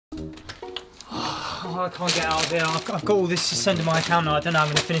Oh, I can't get out of here. I've got all this to send to my account now. I don't know how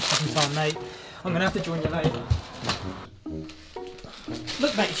I'm going to finish this in time, mate. I'm going to have to join you later.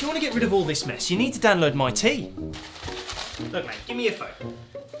 Look, mate, if you want to get rid of all this mess, you need to download MyT. Look, mate, give me your phone.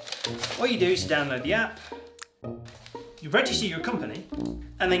 What you do is you download the app, you register your company,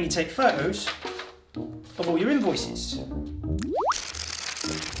 and then you take photos of all your invoices.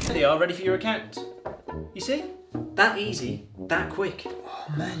 There they are, ready for your account. You see? That easy, that quick. Oh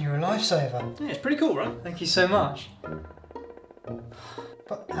man, you're a lifesaver. Yeah, it's pretty cool, right? Thank you so much.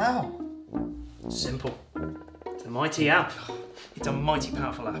 But how? Simple. It's the MyT app. It's a mighty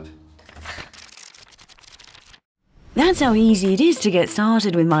powerful app. That's how easy it is to get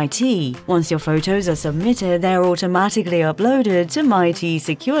started with MyT. Once your photos are submitted, they're automatically uploaded to MyT's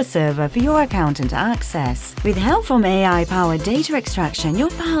secure server for your accountant to access. With help from AI-powered data extraction, your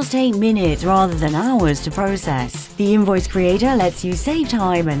files take minutes rather than hours to process. The invoice creator lets you save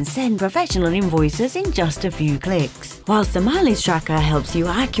time and send professional invoices in just a few clicks, whilst the mileage tracker helps you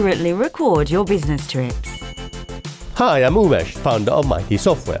accurately record your business trips. Hi, I'm Umesh, founder of MyT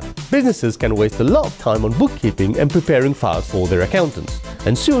Software. Businesses can waste a lot of time on bookkeeping and preparing files for their accountants,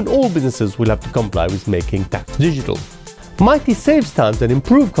 and soon all businesses will have to comply with making tax digital. MyT saves time and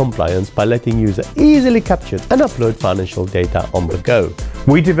improves compliance by letting users easily capture and upload financial data on the go.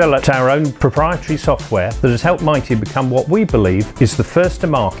 We developed our own proprietary software that has helped MyT become what we believe is the first to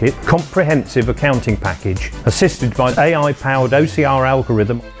market comprehensive accounting package, assisted by AI-powered OCR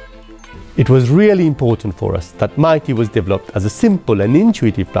algorithm. It was really important for us that MyT was developed as a simple and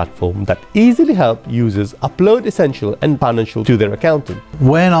intuitive platform that easily helped users upload essential and financial to their accountant.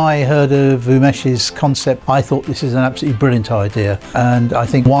 When I heard of Umesh's concept, I thought this is an absolutely brilliant idea, and I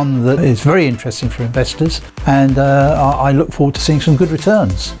think one that is very interesting for investors, and I look forward to seeing some good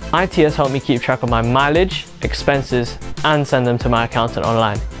returns. MyT has helped me keep track of my mileage, expenses, and send them to my accountant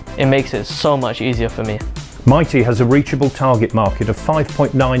online. It makes it so much easier for me. MyT has a reachable target market of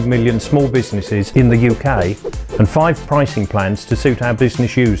 5.9 million small businesses in the UK and 5 pricing plans to suit our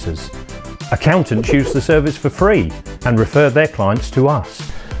business users. Accountants use the service for free and refer their clients to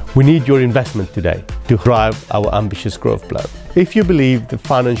us. We need your investment today to drive our ambitious growth plan. If you believe the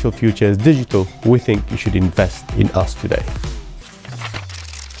financial future is digital, we think you should invest in us today.